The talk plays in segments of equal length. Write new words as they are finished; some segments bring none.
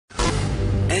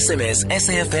SMS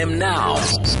SAFM now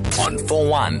on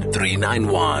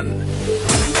 41391.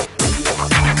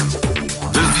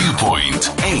 The Viewpoint,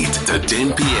 8 to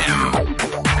 10 p.m.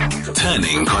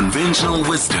 Turning conventional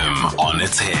wisdom on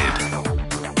its head.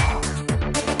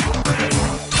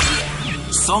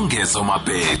 Songezo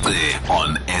Mapete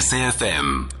on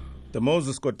SAFM. The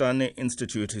Moses Kotane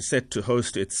Institute is set to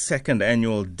host its second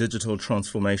annual Digital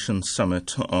Transformation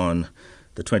Summit on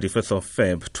the 25th of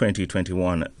Feb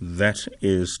 2021. That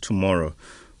is tomorrow.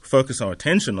 Focus our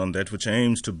attention on that, which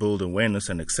aims to build awareness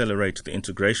and accelerate the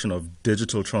integration of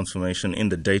digital transformation in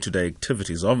the day-to-day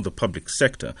activities of the public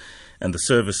sector and the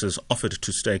services offered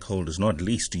to stakeholders, not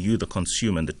least you, the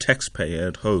consumer, and the taxpayer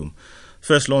at home.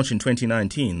 First launched in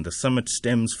 2019, the summit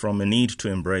stems from a need to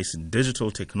embrace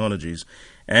digital technologies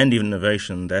and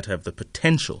innovation that have the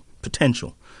potential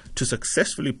to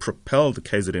successfully propel the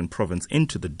KZN province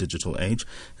into the digital age.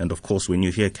 And of course, when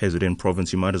you hear KZN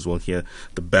province, you might as well hear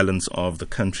the balance of the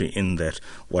country, in that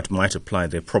what might apply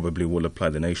there probably will apply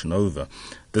the nation over.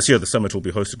 This year, the summit will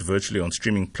be hosted virtually on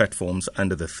streaming platforms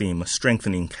under the theme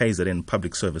Strengthening KZN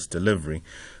Public Service Delivery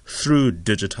Through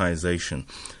Digitization.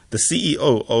 The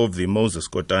CEO of the Moses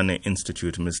Kotane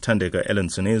Institute, Ms. Thandeka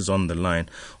Ellenson, is on the line.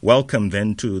 Welcome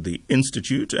then to the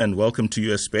Institute, and welcome to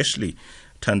you especially,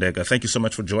 Thandeka. Thank you so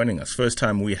much for joining us. First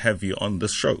time we have you on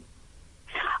this show.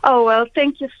 Oh, well,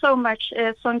 thank you so much,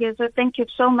 Songezo. Thank you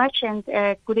so much, and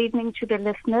good evening to the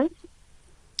listeners.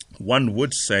 One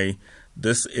would say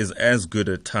this is as good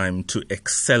a time to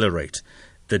accelerate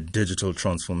the digital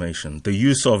transformation. The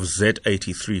use of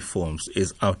Z83 forms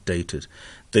is outdated.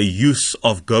 The use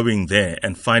of going there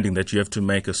and finding that you have to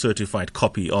make a certified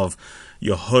copy of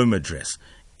your home address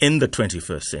in the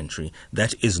 21st century,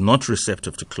 that is not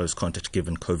receptive to close contact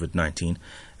given COVID-19,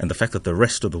 and the fact that the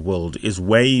rest of the world is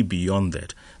way beyond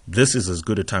that. This is as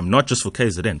good a time, not just for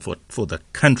KZN, for the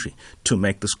country, to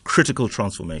make this critical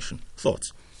transformation.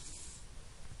 Thoughts?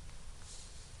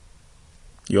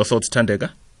 Your thoughts,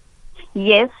 Thandeka?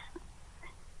 Yes.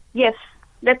 The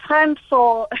time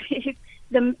for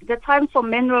the time for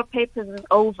manual papers is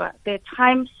over. The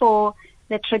time for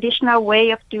the traditional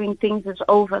way of doing things is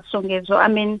over, Songezo. I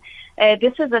mean,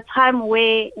 this is a time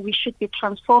where we should be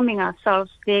transforming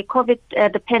ourselves. The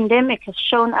pandemic has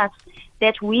shown us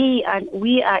that we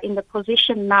are in the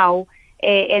position now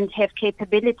and have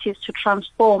capabilities to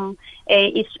transform,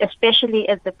 especially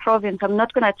as the province. I'm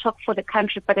not going to talk for the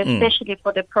country, but especially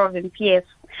for the province, yes.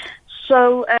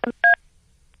 So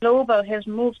global has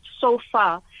moved so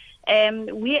far.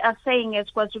 We are saying as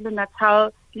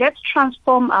KwaZulu-Natal, let's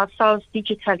transform ourselves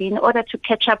digitally in order to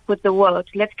catch up with the world.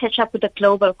 Let's catch up with the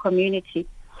global community.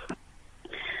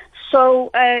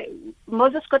 So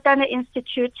Moses Kotane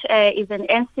Institute is an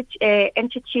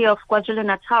entity of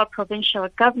KwaZulu-Natal provincial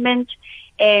government,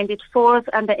 and it falls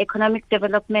under economic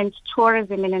development,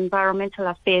 tourism, and environmental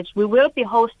affairs. We will be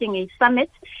hosting a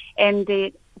summit, and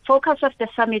the focus of the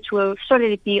summit will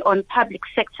solely be on public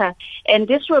sector, and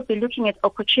this will be looking at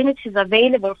opportunities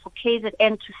available for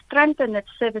KZN to strengthen its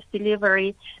service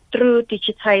delivery through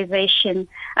digitization.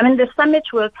 I mean, the summit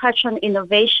will touch on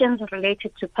innovations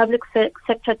related to public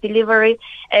sector delivery.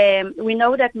 We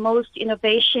know that most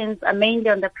innovations are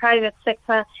mainly on the private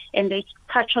sector, and they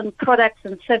touch on products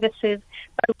and services,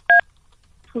 but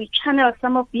we channel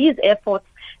some of these efforts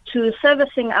to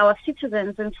servicing our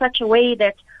citizens in such a way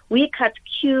that we cut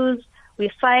queues, we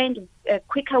find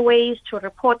quicker ways to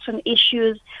report on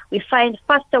issues, we find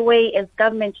faster ways as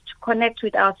government to connect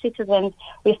with our citizens,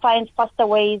 we find faster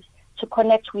ways to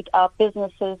connect with our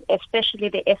businesses, especially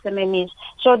the SMMEs.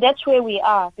 So that's where we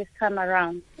are this time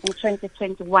around in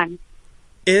 2021.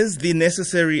 Is the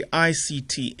necessary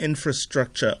ICT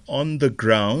infrastructure on the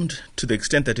ground? To the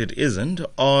extent that it isn't,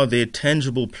 are there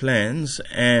tangible plans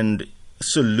and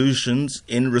solutions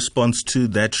in response to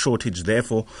that shortage,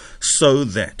 therefore, so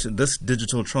that this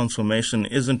digital transformation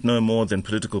isn't no more than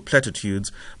political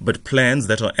platitudes, but plans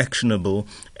that are actionable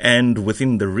and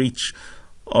within the reach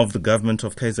of the government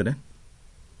of KZN?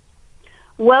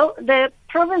 Well, the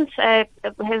province has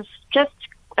just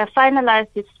finalized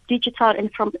its digital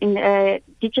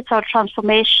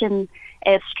transformation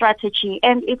strategy,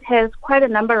 and it has quite a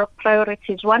number of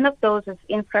priorities. One of those is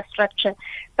infrastructure.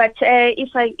 But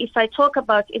if I talk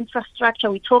about infrastructure,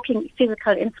 we're talking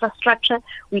physical infrastructure,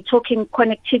 we're talking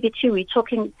connectivity, we're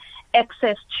talking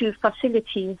access to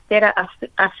facilities that are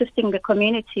assisting the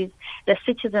communities, the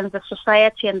citizens, the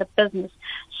society, and the business.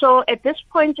 So at this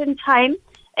point in time,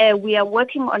 We are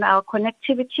working on our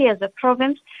connectivity as a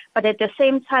province, but at the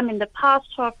same time, in the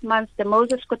past 12 months, the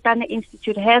Moses Kotane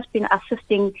Institute has been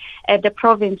assisting the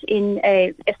province in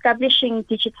establishing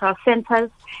digital centers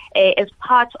as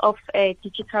part of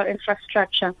digital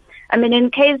infrastructure. I mean,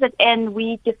 in KZN,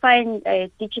 we define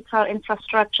digital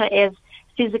infrastructure as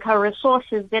physical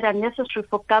resources that are necessary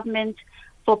for government,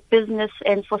 for business,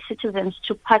 and for citizens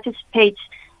to participate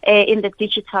in the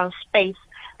digital space.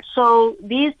 So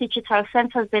these digital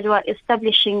centers that we are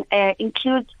establishing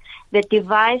include the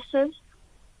devices.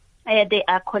 They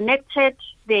are connected.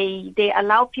 They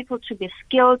allow people to be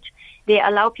skilled. They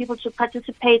allow people to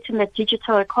participate in the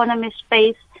digital economy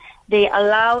space. They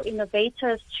allow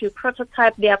innovators to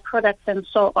prototype their products and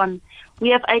so on. We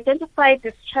have identified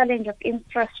this challenge of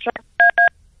infrastructure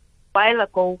a while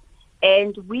ago,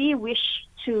 and we wish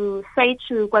to say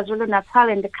to KwaZulu-Natal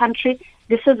and the country,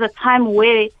 this is a time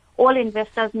where all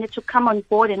investors need to come on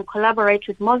board and collaborate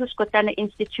with Moses Kotane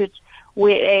Institute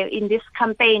in this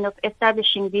campaign of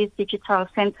establishing these digital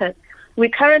centers. We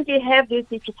currently have these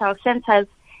digital centers.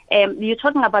 You're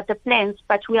talking about the plans,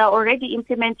 but we are already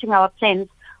implementing our plans.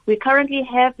 We currently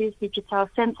have these digital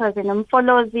centers in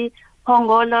Mfolozi,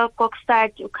 Pongolo,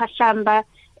 Kokstad, Ukashamba,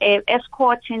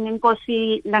 Escort in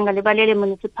Nkosi, Langalibalele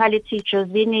Municipality,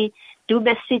 Jozini,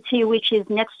 Dube City, which is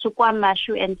next to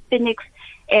KwaMashu, and Phoenix,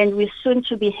 and we're soon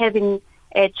to be having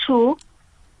 2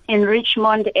 in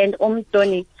Richmond and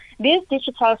Umdoni. These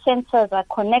digital centers are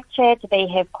connected. They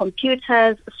have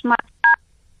computers, smart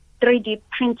 3D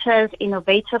printers,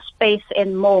 innovator space,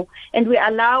 and more. And we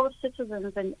allow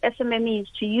citizens and SMMEs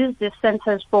to use these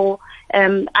centers for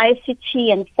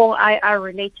ICT and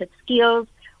 4IR-related skills.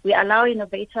 We allow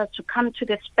innovators to come to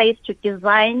the space to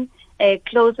design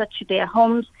closer to their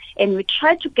homes, and we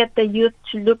try to get the youth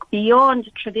to look beyond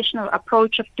the traditional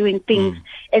approach of doing things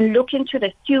and look into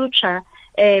the future,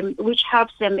 which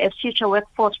helps them as future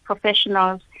workforce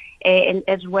professionals and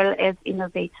as well as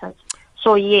innovators.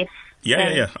 So yes.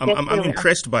 Yeah. I'm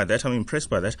impressed by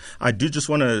that. I do just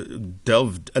want to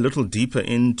delve a little deeper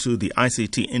into the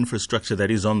ICT infrastructure that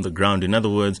is on the ground. In other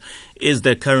words, is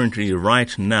there currently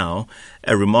right now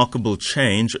a remarkable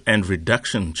change and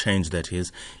reduction change, that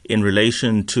is, in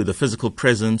relation to the physical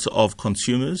presence of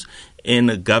consumers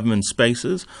in government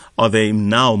spaces? Are they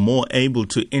now more able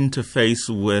to interface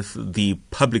with the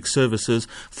public services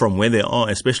from where they are,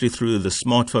 especially through the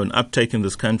smartphone uptake in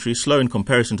this country, slow in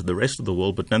comparison to the rest of the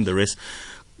world, but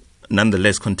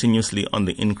nonetheless continuously on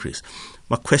the increase?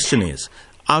 My question is,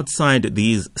 outside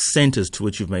these centers to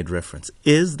which you've made reference,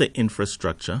 is the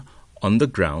infrastructure on the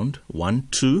ground, 1,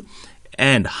 2,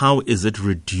 and how is it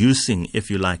reducing, if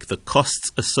you like, the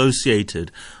costs associated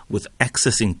with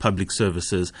accessing public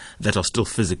services that are still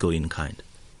physical in kind?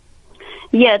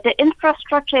 Yeah, the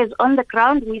infrastructure is on the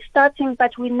ground. We're starting,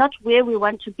 but we're not where we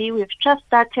want to be. We've just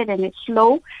started and it's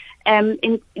slow.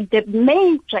 In the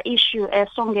major issue,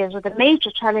 Songes, or the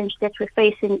major challenge that we're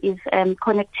facing is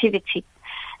connectivity.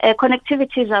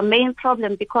 Connectivity is our main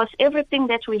problem because everything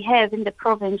that we have in the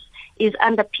province is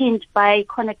underpinned by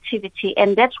connectivity,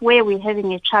 and that's where we're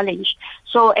having a challenge.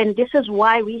 So, and this is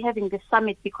why we're having this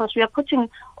summit, because we are putting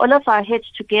all of our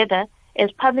heads together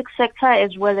as public sector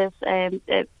as well as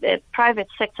private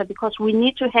sector, because we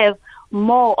need to have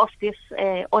more of this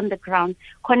on the ground.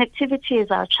 Connectivity is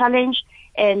our challenge,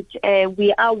 and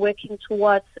we are working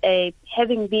towards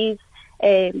having these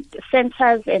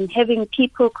centers and having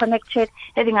people connected,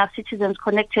 having our citizens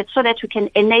connected, so that we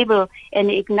can enable and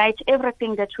ignite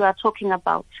everything that we are talking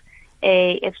about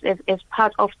as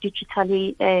part of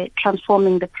digitally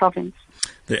transforming the province.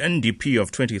 The NDP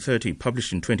of 2030,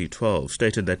 published in 2012,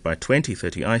 stated that by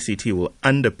 2030, ICT will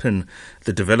underpin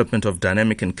the development of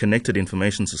dynamic and connected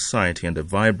information society and a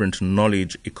vibrant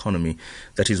knowledge economy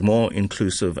that is more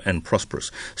inclusive and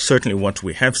prosperous. Certainly what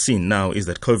we have seen now is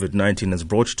that COVID-19 has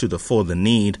brought to the fore the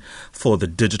need for the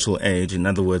digital age. In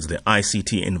other words, the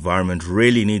ICT environment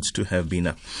really needs to have been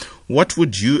up. What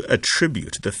would you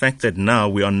attribute the fact that now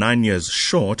we are 9 years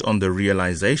short on the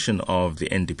realization of the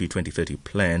NDP 2030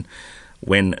 plan,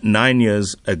 when 9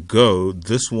 years ago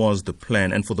this was the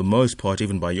plan, and for the most part,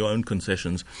 even by your own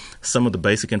concessions, some of the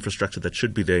basic infrastructure that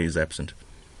should be there is absent?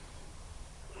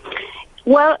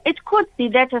 Well, it could be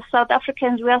that as South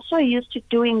Africans, we are so used to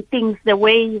doing things the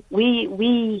way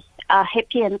we are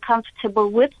happy and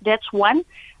comfortable with. That's one.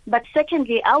 But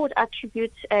secondly, I would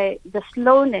attribute the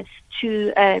slowness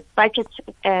to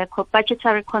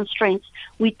budgetary constraints.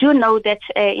 We do know that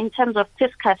in terms of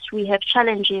fiscus, we have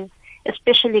challenges,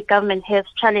 especially government has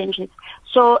challenges.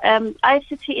 So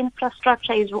ICT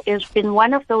infrastructure has been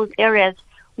one of those areas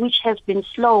which has been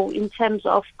slow in terms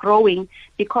of growing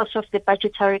because of the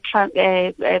budgetary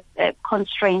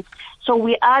constraints. So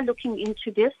we are looking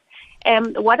into this.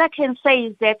 What I can say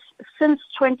is that since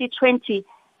 2020,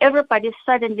 everybody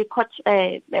suddenly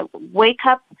wake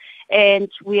up, and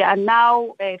we are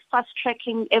now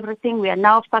fast-tracking everything. We are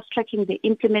now fast-tracking the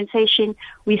implementation.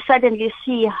 We suddenly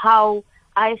see how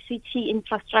ICT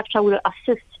infrastructure will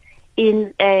assist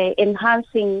in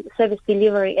enhancing service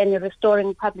delivery and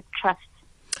restoring public trust.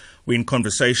 We're in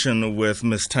conversation with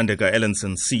Ms. Thandeka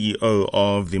Ellenson, CEO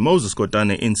of the Moses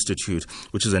Kotane Institute,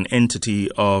 which is an entity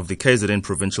of the KZN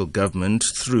provincial government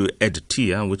through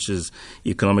EDTIA, which is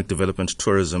Economic Development,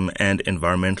 Tourism and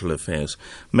Environmental Affairs.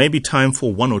 Maybe time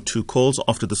for one or two calls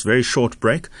after this very short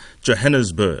break.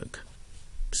 Johannesburg,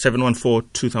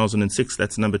 714-2006,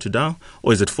 that's the number to dial.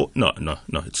 Or is it No,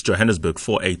 it's Johannesburg,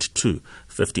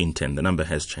 482-1510. The number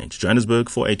has changed. Johannesburg,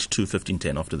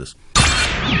 482-1510 after this.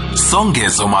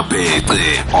 Songezo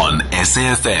Mapete on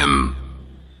SAFM.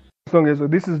 Songezo,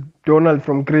 this is Donald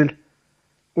from Grill.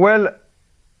 Well,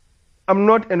 I'm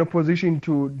not in opposition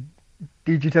to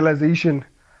digitalization.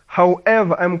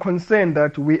 However, I'm concerned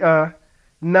that we are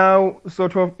now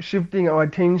sort of shifting our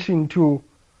attention to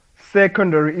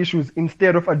secondary issues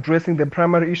instead of addressing the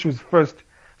primary issues first,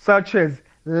 such as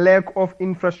lack of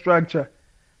infrastructure.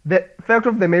 The fact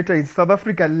of the matter is South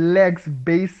Africa lacks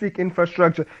basic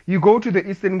infrastructure. You go to the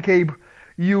Eastern Cape,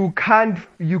 you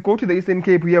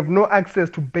have no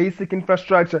access to basic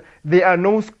infrastructure. There are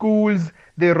no schools,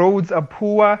 the roads are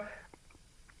poor,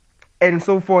 and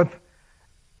so forth.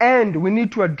 And we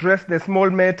need to address the small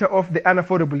matter of the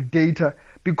unaffordable data,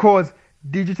 because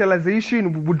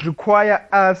digitalization would require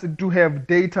us to have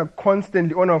data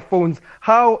constantly on our phones.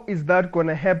 How is that going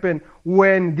to happen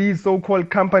when these so-called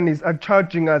companies are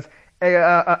charging us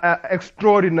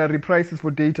extraordinary prices for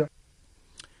data?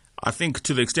 I think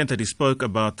to the extent that he spoke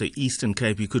about the Eastern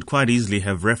Cape, he could quite easily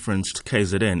have referenced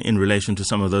KZN in relation to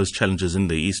some of those challenges in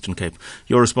the Eastern Cape.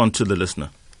 Your response to the listener?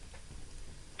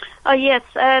 Oh, yes.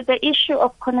 The issue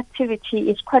of connectivity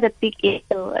is quite a big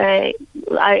issue.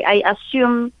 I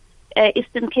assume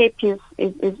Eastern Cape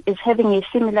is having a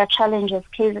similar challenge as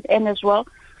KZN as well.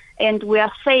 And we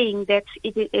are saying that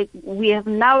we have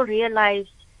now realized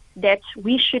that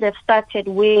we should have started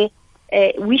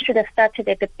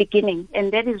at the beginning,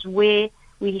 and that is where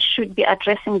we should be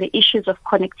addressing the issues of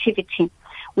connectivity.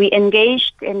 We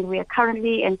engaged, and we are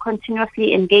currently and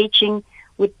continuously engaging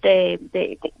with the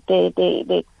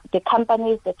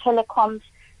companies, the telecoms,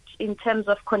 in terms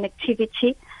of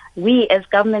connectivity. We as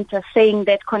government are saying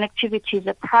that connectivity is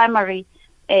a primary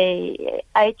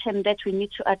item that we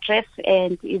need to address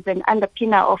and is an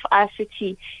underpinner of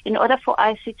ICT. In order for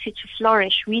ICT to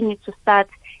flourish, we need to start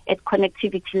at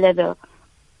connectivity level.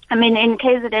 I mean, in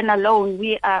KZN alone,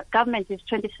 government is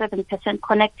 27%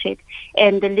 connected,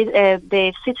 and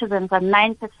the citizens are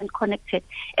 9% connected.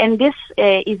 And this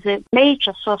is a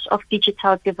major source of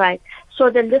digital divide. So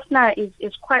the listener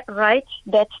is quite right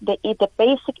that the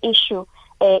basic issue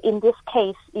in this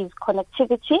case is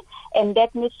connectivity, and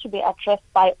that needs to be addressed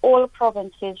by all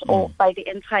provinces or by the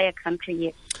entire country,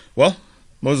 yes. Well,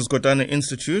 Moses Kotane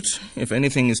Institute, if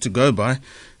anything is to go by,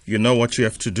 you know what you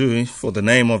have to do. For the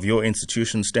name of your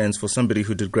institution stands for somebody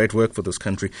who did great work for this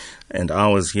country, and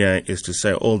ours here is to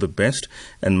say all the best,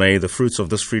 and may the fruits of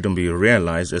this freedom be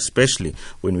realized, especially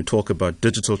when we talk about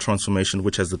digital transformation,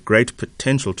 which has the great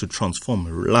potential to transform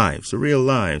lives, real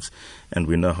lives, and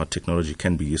we know how technology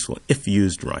can be useful if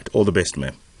used right. All the best,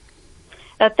 ma'am.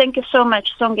 Thank you so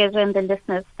much, Songezo and the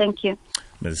listeners. Thank you.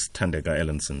 Ms. Thandeka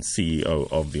Ellenson,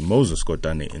 CEO of the Moses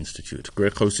Kotane Institute.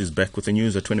 Greg Host is back with the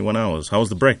news at 21 hours. How was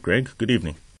the break, Greg? Good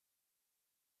evening.